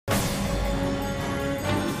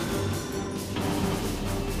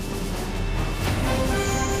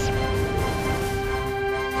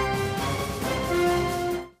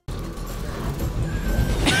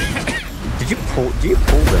Do you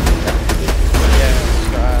pull them?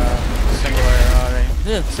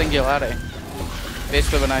 Yeah, singularity.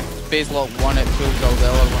 Basically, when I phase lock one, it pulls all the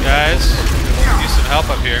other ones. Guys, use some help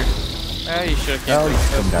up here. Yeah, you should have came down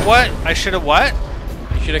with us. What? I should have what?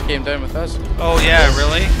 You should have came down with us. Oh yeah,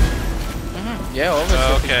 really? Yeah, obviously.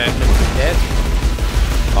 Oh, okay. Dead.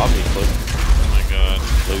 Obviously. Oh my god.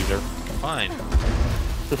 Loser. Fine.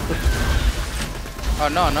 Oh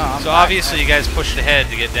no, I'm So back. obviously you guys pushed ahead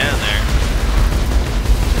to get down there.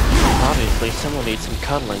 Obviously, someone needs some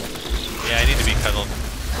cuddling. Yeah, I need to be cuddled.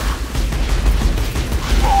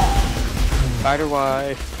 Spider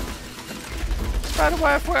wife. Spider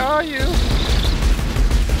wife, where are you?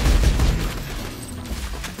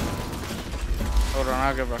 Hold on,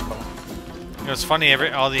 I'll give her a call. You know, it's funny.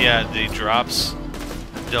 All the drops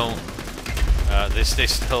don't. They stay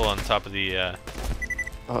still on top of the.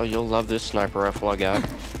 Oh, you'll love this sniper rifle I got.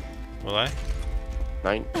 Will I?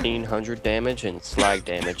 1900 damage and slag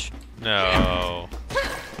damage. No.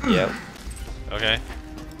 Yep. Okay.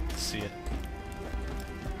 Let's see it.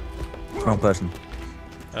 Wrong person.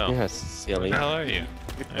 Oh. Yes, silly. Where the hell are you?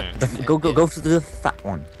 Alright. Go for the fat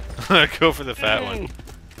one. Go for the fat one.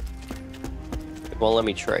 It won't let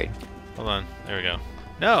me trade. Hold on. There we go.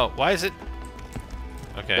 No. Why is it?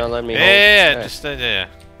 Okay. Don't let me Yeah. hold- Just yeah.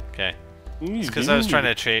 Okay. It's because I was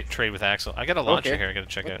trying to trade with Axel. I got a launcher here. I gotta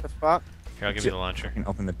check What out. the fuck? Here, I'll give you the launcher. I can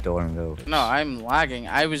open the door and go. No, I'm lagging.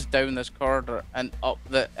 I was down this corridor and up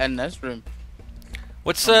in this room.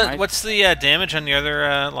 What's Oh, the damage on the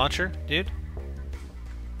other launcher, dude?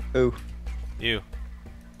 Who? You.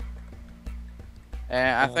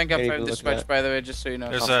 I think I can't even found the look switch, at. by the way, just so you know.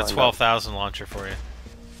 There's I'll a find out. 12,000 launcher for you.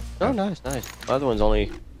 Oh, nice, nice. The other one's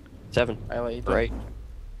only 7. Highlight. Great.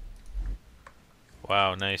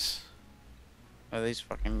 Wow, nice. Oh, these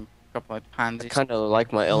fucking couple of I pansies. kind of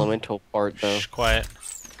like my elemental part though. Shh, quiet.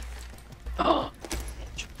 Oi,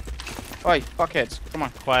 fuckheads, come on,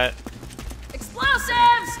 Quiet.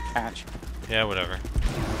 Explosives! catch. Yeah, whatever.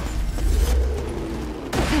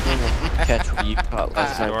 Catch what you caught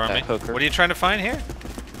last night Door with on me. that hooker. What are you trying to find here?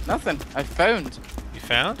 Nothing. I found. You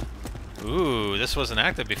found? Ooh, this wasn't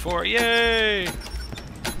active before. Yay!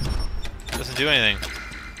 Doesn't do anything.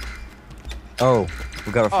 Oh,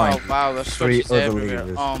 we gotta find. Oh wow, there's 3 switches other everywhere.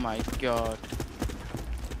 levers. Oh my god.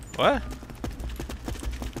 What?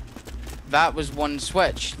 That was one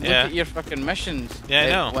switch. Look Yeah. at your fucking missions. Yeah, I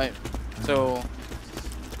know. Like, so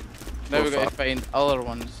now Oh, we gotta fuck. find other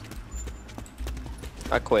ones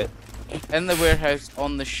I quit. in the warehouse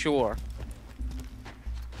on the shore,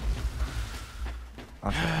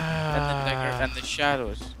 Okay. in the digger, and the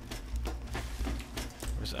shadows.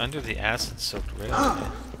 It was under the acid-soaked railway.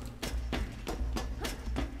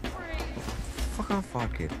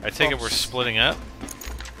 Fuck it. I take it we're splitting up.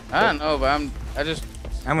 I don't know, but I just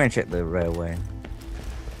I'm gonna check the railway.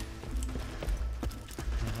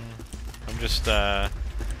 I'm just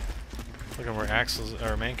looking where Axel's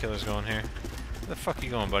or main killer's going here. Where the fuck are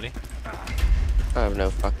you going, buddy? I have no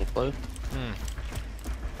fucking clue.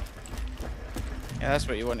 yeah, that's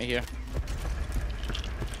what you want to hear.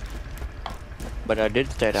 But I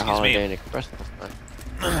did stay at a Excuse Holiday me. Inn Express last night.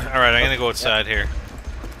 Alright, I'm gonna go outside here.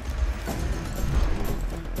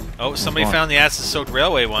 Oh, somebody Go on. found the acid-soaked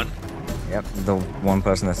railway one. Yep, the one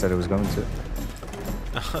person that said it was going to.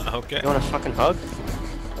 Okay. You want a fucking hug?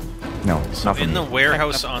 No, So not from in the you.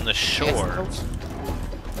 warehouse on the shore.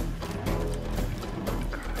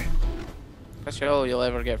 That's all you'll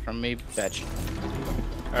ever get from me, bitch.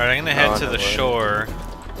 Alright, I'm gonna head Oh, to no the way. shore.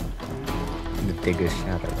 In the digger's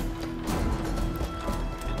shadow.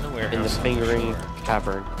 In the warehouse. In the on fingering shore.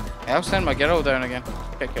 cavern. Yeah, I'll send my girl down again.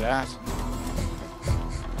 Kick your ass.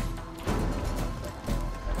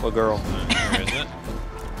 What girl? Where is it?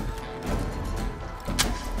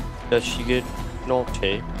 Does she get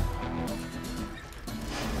naughty? I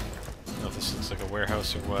don't know if this looks like a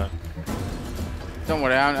warehouse or what. Don't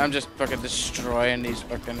worry, I'm just fucking destroying these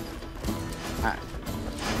fucking. Well,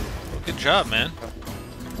 good job, man.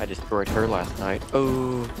 I destroyed her last night.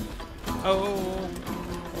 Oh. Oh.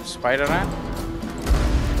 Spider-Man?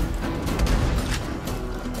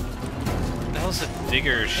 What the hell's a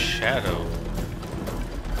digger's shadow?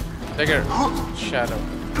 Digger. Shadow.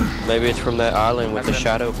 Maybe it's from that island with That's the it.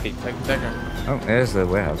 shadow people. Like Digger. Oh, there's the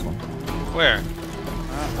warehouse one. Where?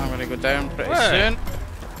 I'm gonna go down pretty Where? soon.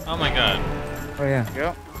 Oh my god. Oh yeah.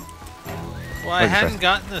 Go. Well, I Wait, hadn't first.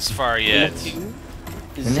 gotten this far yet.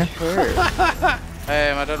 Didn't ya?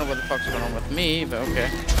 I don't know what the fuck's going on with me, but okay.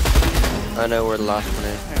 I know where the last one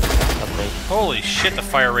is. I think. Holy shit, the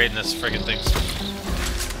fire rate in this friggin' thing's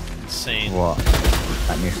insane. What?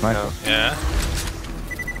 That new sniper. No. Yeah?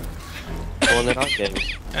 The one that I gave.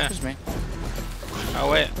 Yeah. Excuse me. Oh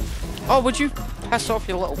wait. Oh, would you piss off,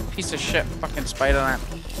 you little piece of shit fucking spider ant?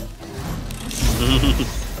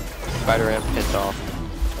 Spider ant pissed off.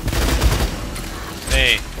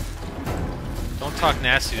 Hey. Don't talk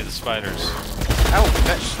nasty to the spiders. I'll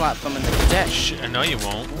bitch slap them in the dick. Shh, no you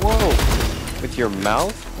won't. Whoa! With your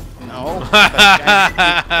mouth? No.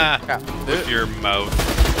 With your mouth.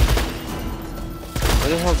 Where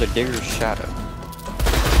the hell's the digger's shadow?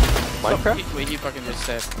 Minecraft? Wait, he fucking just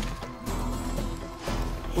said.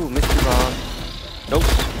 Ooh, Mr. Bond. Nope.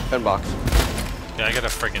 Gunbox. Yeah, I gotta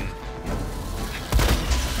friggin'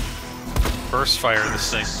 burst fire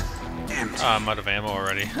this thing. I'm out of ammo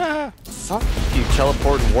already. Fuck you,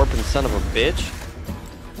 teleport and warping son of a bitch.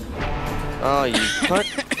 Oh, you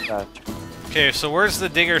cunt. Okay, so where's the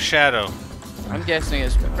digger shadow? I'm guessing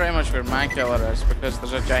it's pretty much where Mankiller is because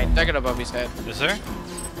there's a giant digger above his head. Is there?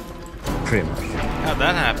 Pretty much. How'd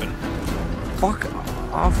that happen? Fuck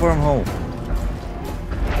off from home.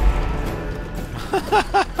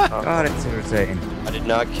 God, it's irritating. I did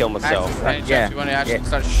not kill myself. Any yeah, chance you want to actually yeah.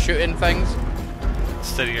 start shooting things?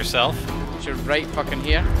 Instead of yourself? You're right fucking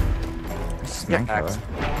here. Snake killer.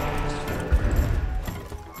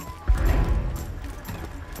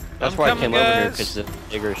 That's I'm why I coming, came over here, guys. because the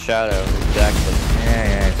digger's shadow. Exactly.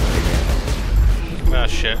 Yeah, it's pretty good. Oh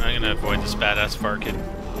shit, I'm gonna avoid this badass far kid.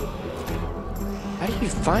 How do you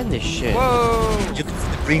find this shit? Whoa! Just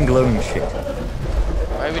the green glowing shit.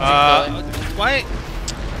 Why would you kill him? Why?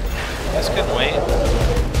 This couldn't wait.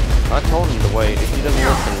 I told him to wait. He doesn't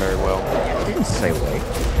listen very well. I didn't say wait.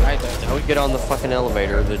 I did. I would get on the fucking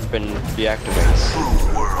elevator that's been deactivated.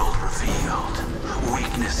 True world revealed.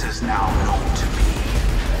 Weakness is now known to me.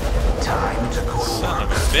 Time to go to Son of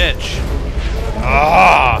work. a bitch.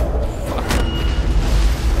 Ah!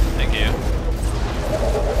 Thank you.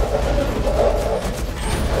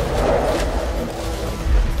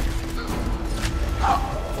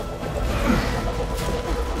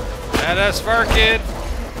 Badass far kid.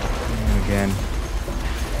 Again.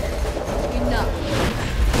 Enough.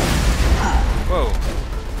 Whoa.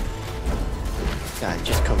 God,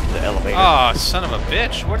 just come to the elevator. Oh, son of a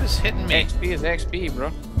bitch. What is hitting me? XP is XP,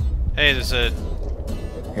 bro. Hey, there's a...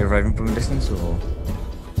 You're reviving from a distance or? hold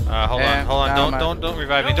Yeah, on. no, Don't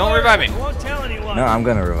revive me. Don't revive me. No, I'm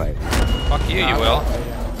gonna revive. Fuck you, you will.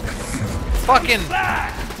 Fucking...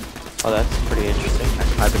 Oh, that's pretty interesting.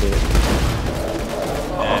 I believe it.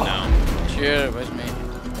 Yeah, Sure, it was me.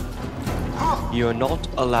 You are not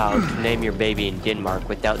allowed to name your baby in Denmark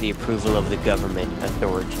without the approval of the government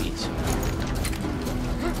authorities.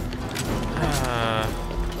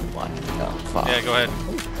 What the fuck? yeah, go ahead.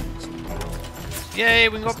 Yay,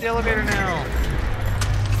 we can go up the elevator now.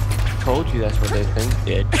 Told you that's what those things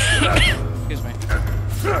did. Excuse me.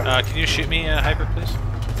 Can you shoot me, Hyper, please?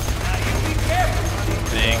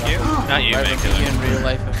 Thank you. Not you, Why would man it be in real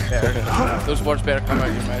life it's better? Those words better come out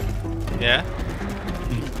of your mouth. Yeah?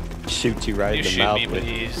 Shoot you right You in the shoot mouth me, with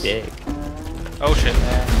please. dick. Oh shit.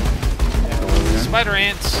 Yeah. Spider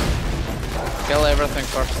ants. Kill everything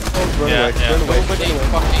first. Yeah, yeah. Nobody fucking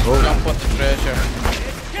jump on the treasure.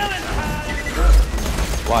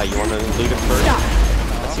 Why, you want to loot it first? I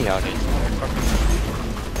see how it is.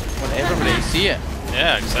 Want everybody to see it.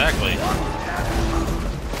 Yeah, exactly.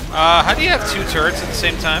 How do you have two turrets at the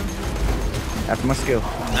same time? That's my skill.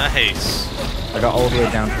 Nice. I got all the way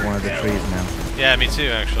down to one of the trees now. Yeah, me too,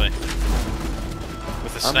 actually.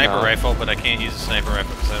 With a I'm sniper not. rifle, but I can't use a sniper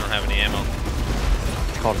rifle because I don't have any ammo.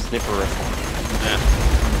 It's called a snipper rifle. Yeah.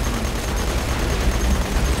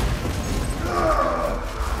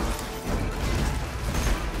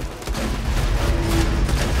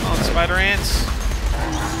 Come on, spider ants.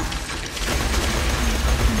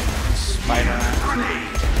 Spider Man.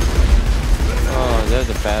 Oh, there's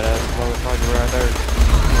a badass motherfucker right there.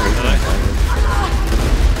 Really?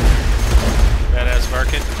 Badass var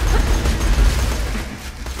kid.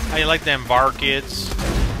 How you like them var kids?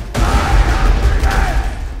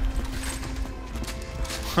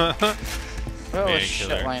 What Man was shit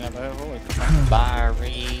killer. lying about? Holy fuck.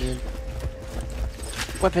 Byron.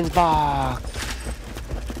 Weapons box.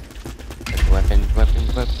 Weapons.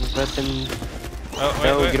 Oh, wait,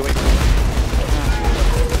 No, wait. get away.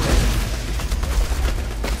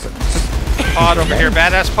 Pod over here,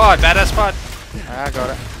 badass pod. I got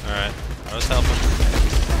it. Alright, I was helping.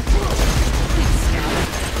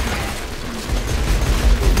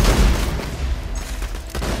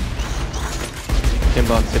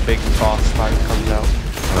 Kimbox, the big boss fight comes out.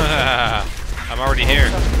 I'm already here.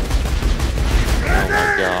 Oh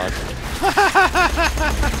my god.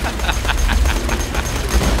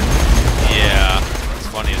 Yeah, it's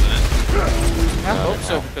funny, isn't it? I hope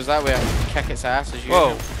so, because that way I can kick its ass as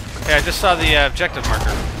usual. Whoa. Yeah, I just saw the objective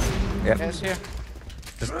marker. Yep. Yes, here.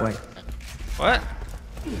 Just wait. What?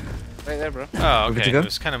 Right there, bro. Oh, Good to okay. go? It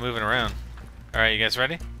was kind of moving around. All right, you guys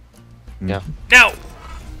ready? Yeah. No.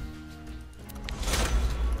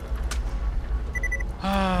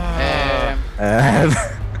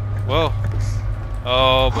 Whoa.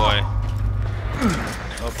 Oh boy.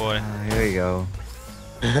 Oh boy. Here we go.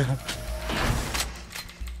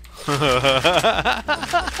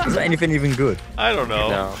 Is that anything even good? I don't know.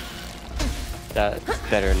 No. That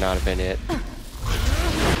better not have been it. Oh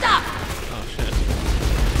shit.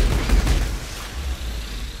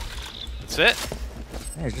 That's it?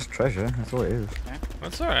 Yeah, it's just treasure. That's all it is.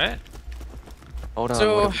 That's alright. Hold on.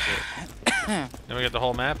 So- what is it? Then we got the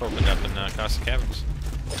whole map opened up in Costa Caverns.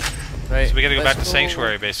 Right. So we gotta go let's back to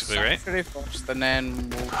Sanctuary, basically, right? Sanctuary first, and then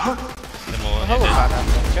we'll. Then we'll Hello, end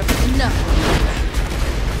badass. No.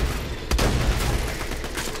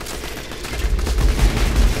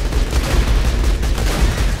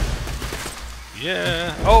 it.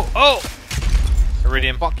 Yeah. Oh, oh!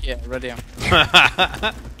 Iridium. Fuck yeah, Iridium.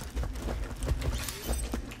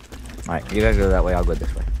 Alright, you guys go that way, I'll go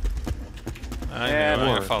this way. I'm Yeah, gonna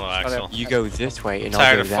more. follow Axel. You go this way and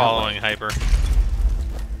Tired I'll of go that following way. Hyper.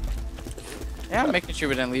 Yeah, I'm making sure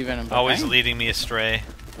we didn't leave anything Always behind. leading me astray.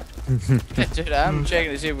 Dude, I'm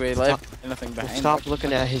checking to see if we left anything behind. Stop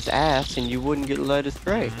looking at his ass and you wouldn't get led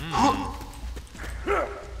astray.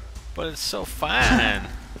 But it's so fun.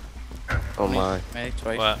 Oh my. Maybe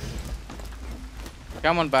twice. What?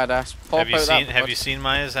 Come on, badass. Pop Have you out seen? that Have you seen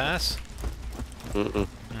Maya's ass? Mm-mm.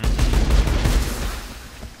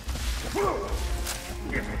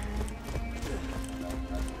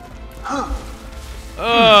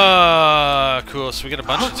 Oh, cool. So we got a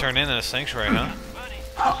bunch to turn in a sanctuary, huh?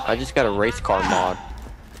 I just got a race car mod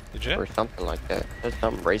Did you? or something like that. That's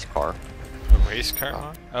some race car. A race car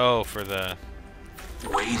mod? Oh, for the.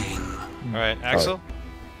 Waiting. All right, Axel.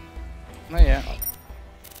 Not yet.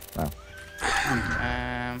 Oh.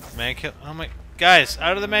 Man kill. Oh my. Guys,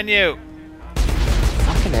 out of the menu.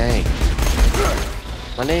 Fucking A.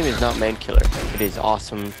 My name is not Man Killer. It is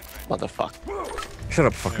Awesome Motherfucker. Shut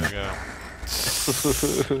up, fucking. There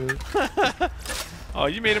we go. Oh,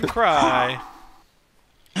 you made him cry.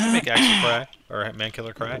 Make Axel cry. Or Man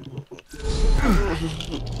Killer cry.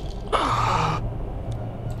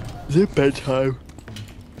 Is it bedtime?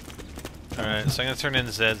 Alright, so I'm gonna turn in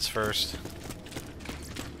Zeds first.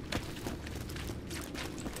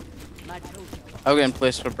 I'll get in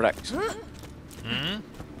place for bricks. Hmm?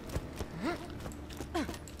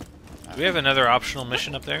 Do we have another optional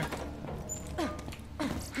mission up there?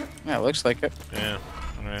 Yeah, it looks like it. Yeah.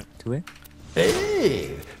 Alright. Do we?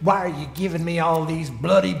 Hey, why are you giving me all these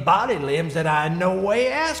bloody body limbs that I no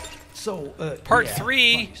way asked? So, Part yeah,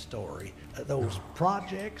 3. funny story. Those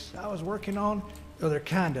projects I was working on, well, they're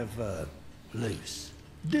kind of, loose.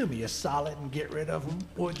 Do me a solid and get rid of them,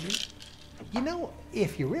 would you? You know,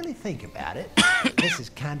 if you really think about it, this is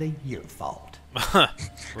kind of your fault.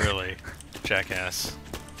 Really? Jackass.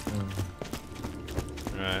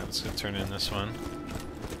 Alright, let's go turn in this one.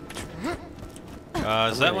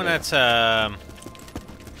 Is that one that's,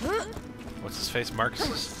 what's his face?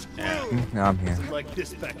 Marcus's? Yeah. No, I'm here. Like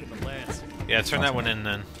this back in the lands. Yeah, turn that one in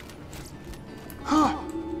then.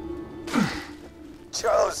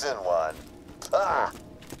 Chosen one. Ah.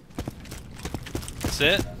 That's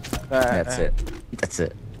it? That's it. That's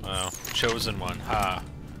it. Wow. Chosen one. Ha.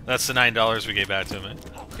 That's the $9 we gave back to him.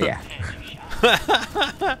 Yeah.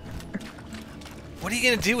 What are you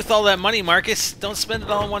gonna do with all that money, Marcus? Don't spend it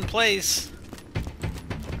all in one place.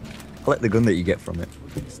 I like the gun that you get from it.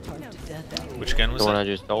 Which gun was The one I it?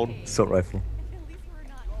 just sold? Assault rifle.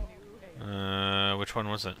 Which one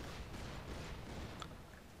was it?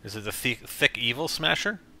 Is it the thick evil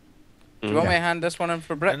smasher? Do you want me to hand this one in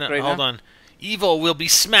for brick No, right hold now? on. Evil will be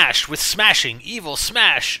smashed with smashing. Evil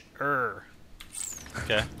smash.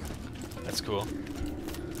 Okay. That's cool.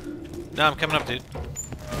 No, I'm coming up, dude.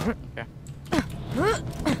 Okay.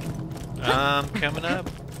 I'm coming up.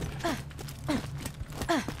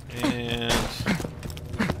 And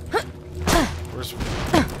where's?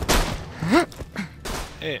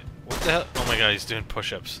 Hey, what the hell? Oh my god, he's doing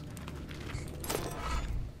push-ups.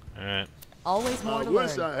 All right. Always more I to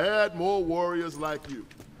wish learn. I had more warriors like you.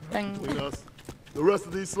 Ding. Between us, the rest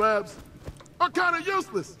of these slabs are kind of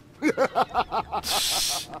useless.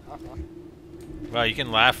 Wow, you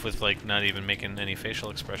can laugh with like not even making any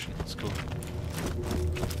facial expression. It's cool.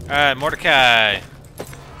 All right, Mordecai.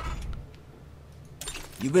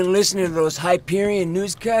 You've been listening to those Hyperion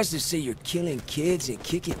newscasts that say you're killing kids and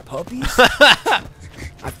kicking puppies?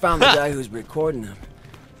 I found the guy who's recording them.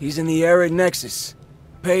 He's in the Arid Nexus.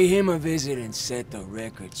 pay him a visit and set the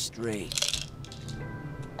record straight.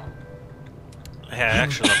 Yeah, I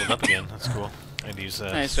actually leveled up again. That's cool. I'd use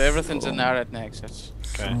that. Nice, so everything's in there at Nexus.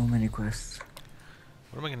 Okay. So many quests.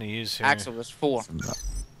 What am I gonna use here? Axel was 4.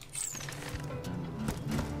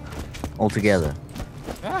 All together.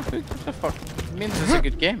 Ah, who gives a fuck? It means it's a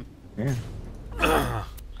good game. Yeah.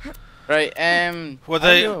 Right,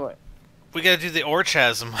 Well, we gotta do the ore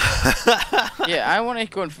chasm. yeah, I want to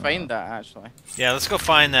go and find that, actually. Yeah, let's go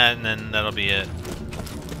find that, and then that'll be it.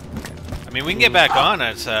 I mean, we can get back on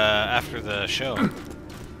it after the show. I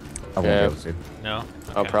won't be able to. No?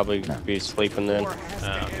 Okay. I'll probably be sleeping then.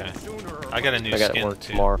 Okay. I got a new I got skin, work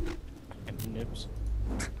too. tomorrow. Nibs.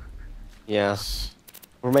 Yeah.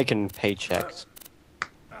 We're making paychecks.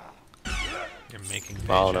 You're making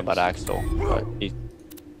Well, I don't know about paychecks. Axel, but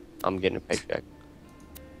I'm getting a paycheck.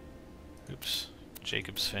 Oops.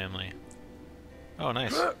 Jacob's family. Oh,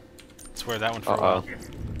 nice. Let's wear that one for a while.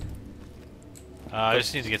 I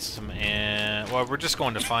just need to get some well, we're just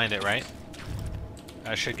going to find it, right?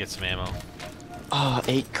 I should get some ammo. Oh,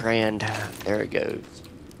 8 grand. There it goes.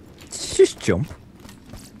 Just jump.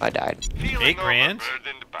 I died. 8 grand?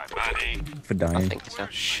 For I dying. think so.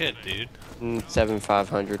 Shit, dude.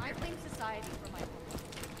 7,500.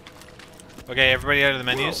 Okay, everybody out of the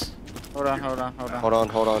menus? Hold on.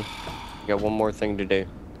 Hold on. Got one more thing to do.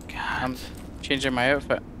 I'm changing my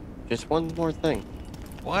outfit. Just one more thing.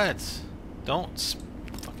 What? Don't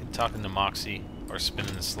fucking talking to Moxie or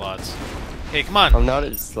spinning the slots. Hey, come on. I'm not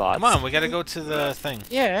at slots. Come on, we gotta go to the thing.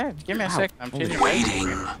 Yeah, give me a sec. I'm changing my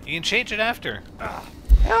outfit. You can change it after.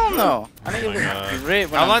 Hell no. I need Oh my God. to be great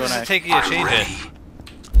when How I'm long going does it out. take you to change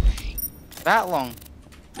it? That long.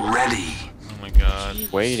 Ready. Oh my God.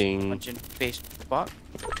 Waiting. Punching face fuck.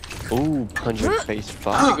 Ooh, punching face You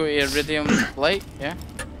fuck. go to Iridium Light, yeah?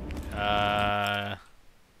 No.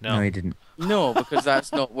 No, he didn't. No, because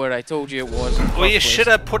that's not where I told you it was. Well, you should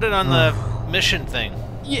have put it on the mission thing.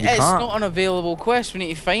 Yeah, You it's can't. not an available quest. We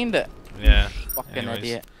need to find it. Yeah. Fucking Anyways.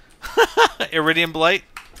 idiot. Iridium Blight.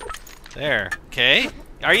 There. Okay.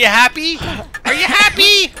 Are you happy? Are you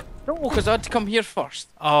happy? No, because I had to come here first.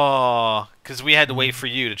 Oh, because we had to wait for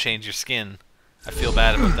you to change your skin. I feel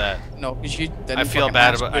bad about that. No, because you didn't. I feel fucking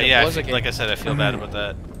bad ask about. where it Yeah, was again. like I said, I feel bad about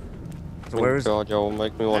that. So where is God, y'all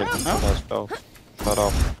make me want to keep my spell. Shut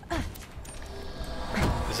up.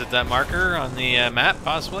 Is it that marker on the map,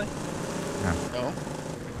 possibly? No.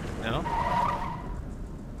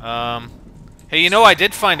 No. Hey, you know, I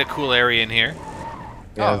did find a cool area in here.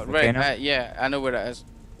 Oh, right. volcano? Yeah, I know where it is.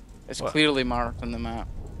 It's What? clearly marked on the map.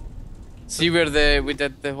 See where we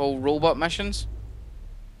did the whole robot missions?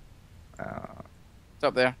 It's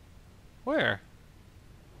up there. Where?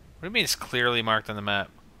 What do you mean it's clearly marked on the map?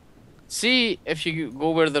 See if you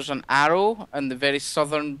go where there's an arrow in the very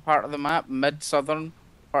southern part of the map, mid-southern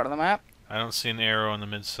part of the map. I don't see an arrow on the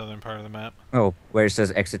mid-southern part of the map. Oh, where it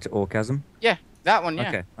says exit to Orgasm? Yeah, that one. Yeah.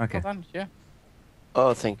 Okay, okay. Well done, yeah.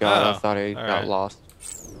 Oh, thank God. Oh, I thought I got alright. lost.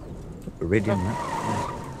 Iridium, right?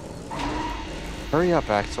 Hurry up,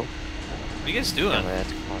 Axel. What are you guys doing? Oh,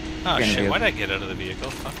 that's fine. Oh Getting shit, here. why'd I get out of the vehicle?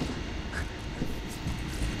 Fuck.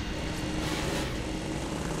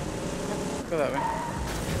 Go that way.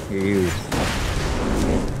 You.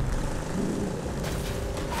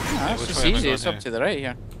 Ah, that's which just way am I easy. going It's up here? to the right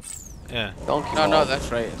here. Yeah. Donkey No, ball.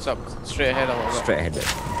 that's right. It's up straight ahead a little bit. Straight ahead there.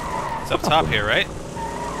 It's up top here, right?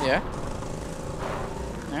 Yeah.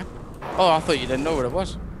 Yeah. Oh, I thought you didn't know where it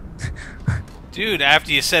was. Dude,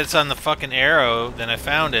 after you said it's on the fucking arrow, then I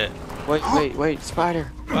found it. Wait,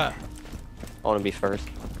 spider. What? I want to be first.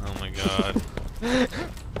 Oh my god.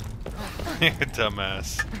 You're a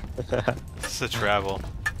dumbass. It's a travel.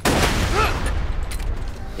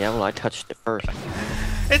 Yeah, well, I touched it first.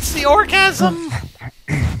 It's the orgasm!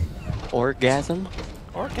 Orgasm?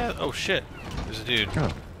 Orgasm? Oh shit. There's a dude. Oh.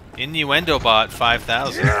 Innuendo bot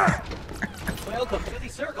 5,000. Welcome to the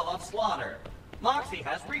Circle of Slaughter. Moxie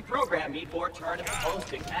has reprogrammed me for tournament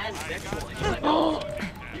hosting and sexual innuendo.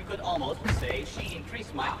 You could almost say she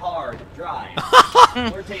increased my hard drive.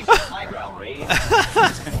 Flirtation eyebrow raise.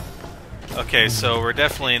 Okay, so we're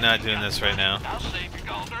definitely not doing this right now.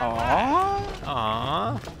 Aww.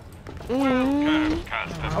 Aww.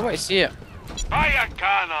 I want to see it.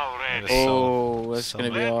 That is Oh, that's so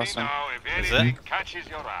gonna be awesome. Is it?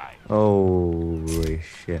 Holy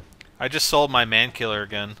shit. I just sold my man killer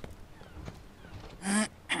again.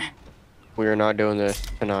 We are not doing this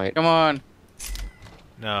tonight. Come on.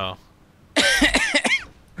 No.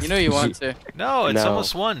 You know you want to. No, it's No.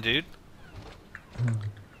 almost one, dude.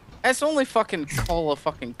 It's only fucking Call of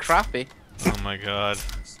fucking Crappy. Oh my god.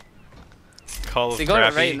 Call of They got it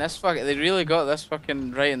right Crappy. in this fucking. They really got this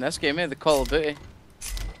fucking right in this game, eh? The Call of Duty.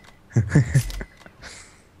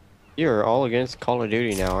 You're all against Call of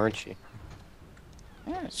Duty now, aren't you?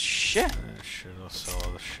 Yeah, shit. Shit, I'll sell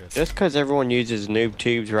all the shit. Just because everyone uses noob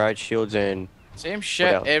tubes, riot shields, and... Same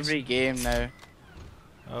shit every game now.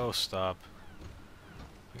 Oh, stop.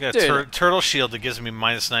 I got a turtle shield that gives me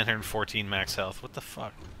minus 914 max health. What the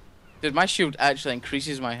fuck? Dude, my shield actually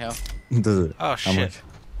increases my health. Does it? Oh, shit.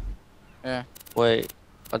 Yeah. Wait,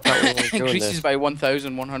 I thought we were doing increases this. by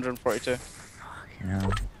 1,142. Yeah.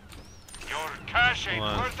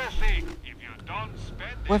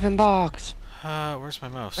 Weapon box! Where's my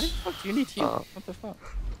mouse? What the fuck do you need heal? What the fuck?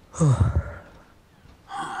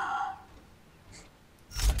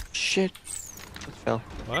 Shit. It fell.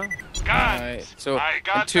 What? Alright, so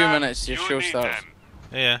in 2 minutes your show starts.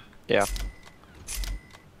 Yeah. Yeah.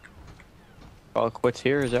 Call it quits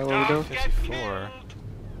here, is that what we're doing? 54.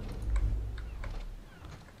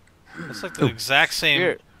 That's like the exact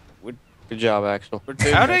same. Good job, Axel.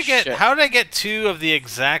 How did I get 2 of the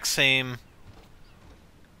exact same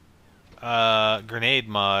grenade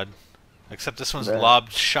mod? Except this one's lob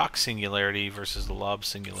shock singularity versus the lob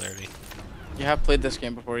singularity. You have played this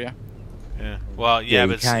game before, yeah? Yeah. Well, yeah,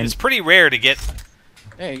 but it's pretty rare to get.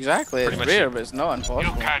 Yeah, exactly. It's rare, but it's not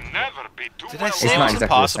impossible. Did I say it was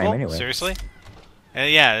impossible? Anyway. Seriously?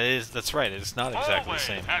 Yeah, it is. That's right. It's not exactly the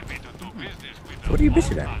same. What are you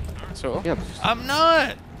bitching at? So? Yeah, I'm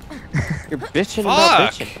not. You're bitching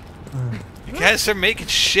about bitching. You guys are making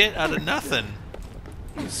shit out of nothing.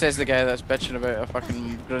 Says the guy that's bitching about a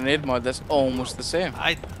fucking grenade mod that's almost the same.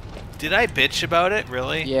 Did I bitch about it?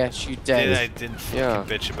 Really? Yes, you did. I didn't fucking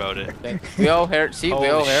bitch about it. We all heard. See, we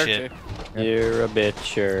all heard shit. you. You're a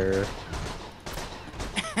bitcher.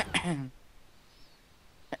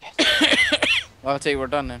 Well, I'll tell you, we're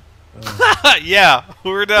done then. Yeah,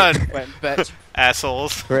 we're done. Bitch.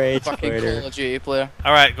 Assholes. Great. Fucking Call of Duty player.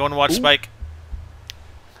 Alright, go and watch Spike.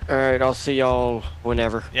 Alright, I'll see y'all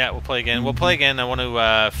whenever. Yeah, we'll play again. We'll play again. I want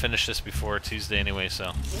to finish this before Tuesday anyway,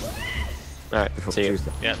 so. Alright, see you.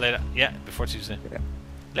 Yeah, later. Yeah, before Tuesday.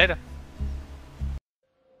 Later.